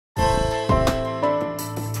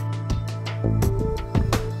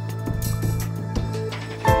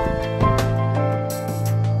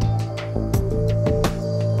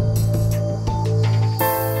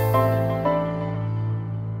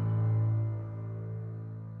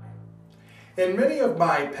In many of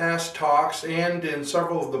my past talks and in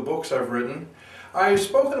several of the books I've written, I've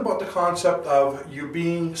spoken about the concept of you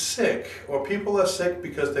being sick, or people are sick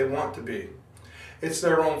because they want to be. It's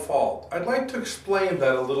their own fault. I'd like to explain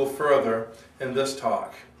that a little further in this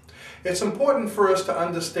talk. It's important for us to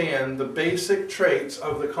understand the basic traits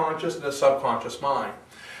of the conscious and the subconscious mind.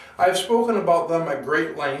 I've spoken about them at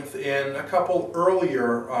great length in a couple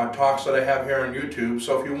earlier talks that I have here on YouTube,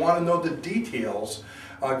 so if you want to know the details,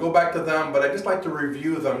 go back to them, but I'd just like to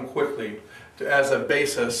review them quickly as a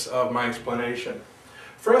basis of my explanation.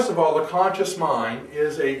 First of all, the conscious mind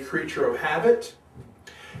is a creature of habit,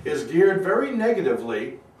 is geared very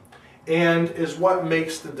negatively, and is what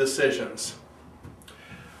makes the decisions.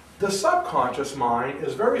 The subconscious mind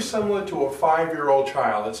is very similar to a 5-year-old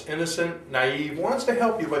child. It's innocent, naive, wants to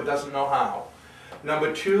help you but doesn't know how.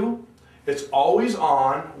 Number 2, it's always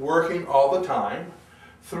on, working all the time.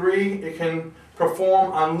 3, it can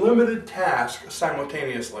perform unlimited tasks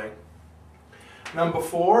simultaneously. Number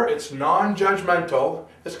 4, it's non-judgmental.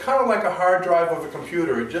 It's kind of like a hard drive of a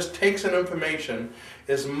computer. It just takes in information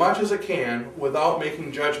as much as it can without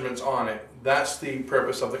making judgments on it. That's the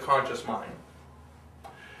purpose of the conscious mind.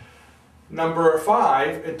 Number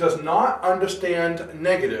 5, it does not understand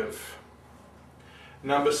negative.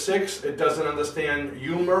 Number 6, it doesn't understand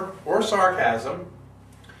humor or sarcasm.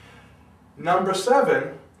 Number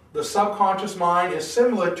 7, the subconscious mind is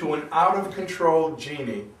similar to an out-of-control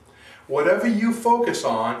genie. Whatever you focus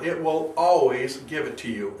on, it will always give it to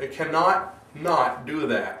you. It cannot not do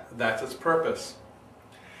that. That's its purpose.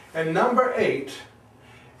 And number 8,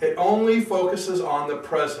 it only focuses on the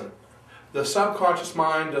present. The subconscious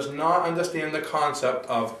mind does not understand the concept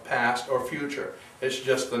of past or future. It's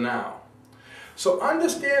just the now. So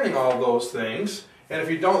understanding all those things, and if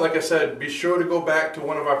you don't, like I said, be sure to go back to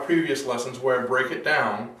one of our previous lessons where I break it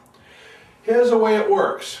down. Here's the way it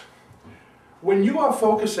works. When you are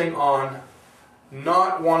focusing on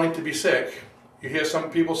not wanting to be sick, you hear some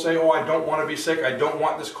people say, oh, I don't want to be sick, I don't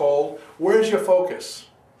want this cold. Where's your focus?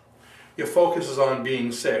 Your focus is on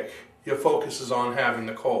being sick. Your focus is on having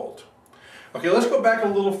the cold. Okay, let's go back a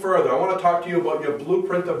little further. I want to talk to you about your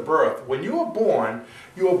blueprint of birth. When you were born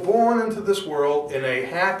into this world in a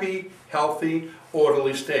happy, healthy,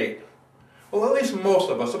 orderly state. Well, at least most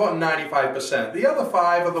of us, about 95%. The other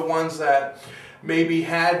 5 are the ones that maybe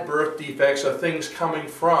had birth defects or things coming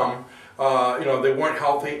from, they weren't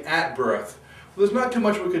healthy at birth. Well, there's not too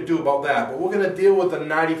much we could do about that, but we're going to deal with the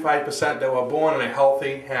 95% that were born in a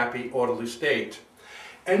healthy, happy, orderly state.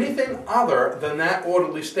 Anything other than that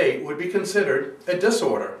orderly state would be considered a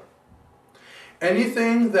disorder.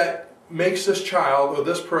 Anything that makes this child or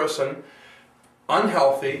this person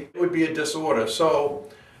unhealthy would be a disorder. So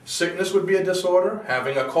sickness would be a disorder,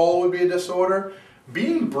 having a cold would be a disorder,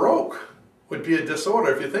 being broke would be a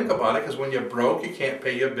disorder if you think about it, because when you're broke you can't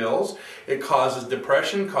pay your bills, it causes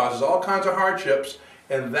depression, causes all kinds of hardships,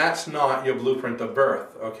 and that's not your blueprint of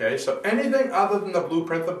birth. Okay, so anything other than the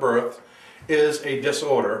blueprint of birth is a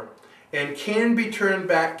disorder and can be turned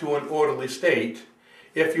back to an orderly state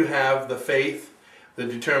if you have the faith, the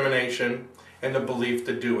determination, and the belief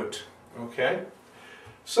to do it. Okay?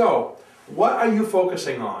 So, what are you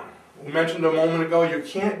focusing on? We mentioned a moment ago, you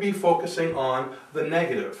can't be focusing on the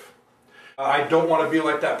negative. I don't want to be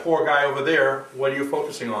like that poor guy over there. What are you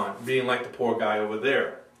focusing on? Being like the poor guy over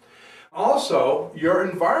there. Also, your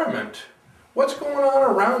environment. What's going on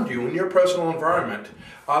around you in your personal environment?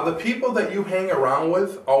 Are the people that you hang around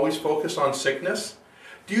with always focused on sickness?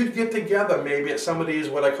 Do you get together maybe at some of these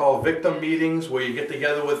what I call victim meetings where you get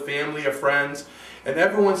together with family or friends and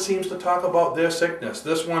everyone seems to talk about their sickness?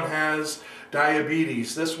 This one has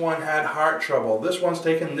diabetes, this one had heart trouble, this one's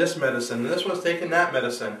taking this medicine, this one's taking that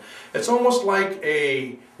medicine. It's almost like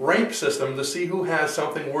a rank system to see who has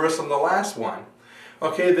something worse than the last one.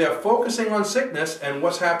 Okay, they're focusing on sickness, and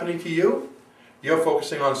what's happening to you? You're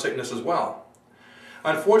focusing on sickness as well.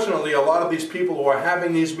 Unfortunately, a lot of these people who are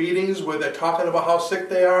having these meetings where they're talking about how sick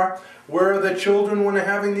they are, where are their children when they're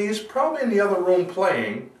having these? Probably in the other room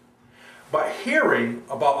playing, but hearing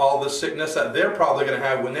about all the sickness that they're probably going to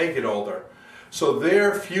have when they get older. So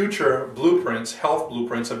their future blueprints, health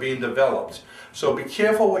blueprints, are being developed. So be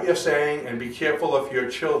careful what you're saying, and be careful if your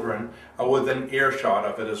children are within earshot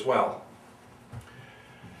of it as well.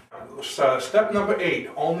 Step number 8,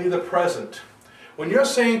 only the present. When you're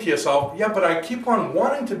saying to yourself, yeah, but I keep on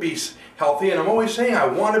wanting to be healthy, and I'm always saying I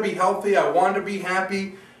want to be healthy, I want to be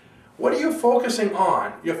happy. What are you focusing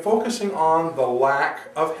on? You're focusing on the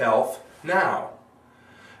lack of health now.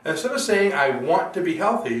 Instead of saying I want to be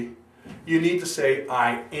healthy, you need to say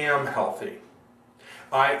I am healthy.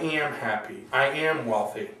 I am happy. I am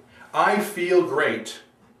wealthy. I feel great.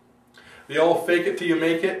 The old fake it till you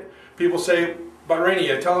make it. People say, but Rainey,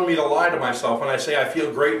 you're telling me to lie to myself when I say I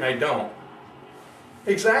feel great and I don't.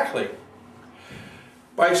 Exactly.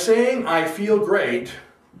 By saying I feel great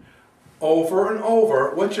over and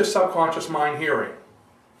over, what's your subconscious mind hearing?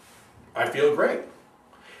 I feel great.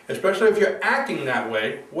 Especially if you're acting that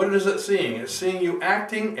way, what is it seeing? It's seeing you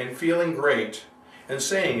acting and feeling great and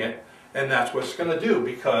saying it, and that's what it's going to do,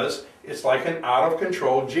 because it's like an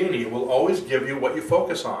out-of-control genie. It will always give you what you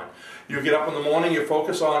focus on. You get up in the morning, you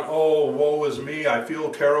focus on, oh, woe is me, I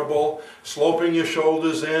feel terrible, sloping your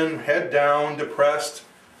shoulders in, head down, depressed.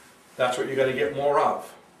 That's what you're going to get more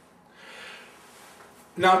of.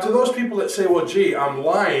 Now, to those people that say, well, gee, I'm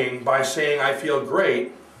lying by saying I feel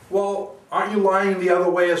great, well, aren't you lying the other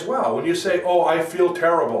way as well? When you say, oh, I feel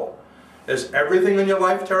terrible, is everything in your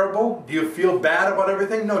life terrible? Do you feel bad about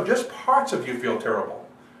everything? No, just parts of you feel terrible.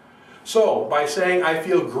 So, by saying I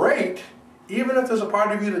feel great, even if there's a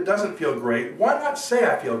part of you that doesn't feel great, why not say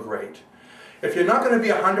I feel great? If you're not going to be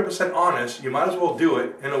 100% honest, you might as well do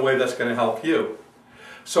it in a way that's going to help you.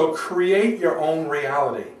 So create your own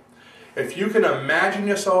reality. If you can imagine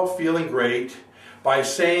yourself feeling great, by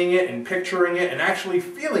saying it and picturing it and actually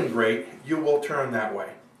feeling great, you will turn that way.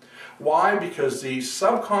 Why? Because the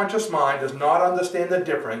subconscious mind does not understand the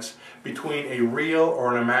difference between a real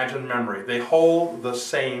or an imagined memory. They hold the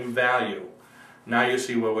same value. Now you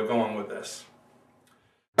see where we're going with this.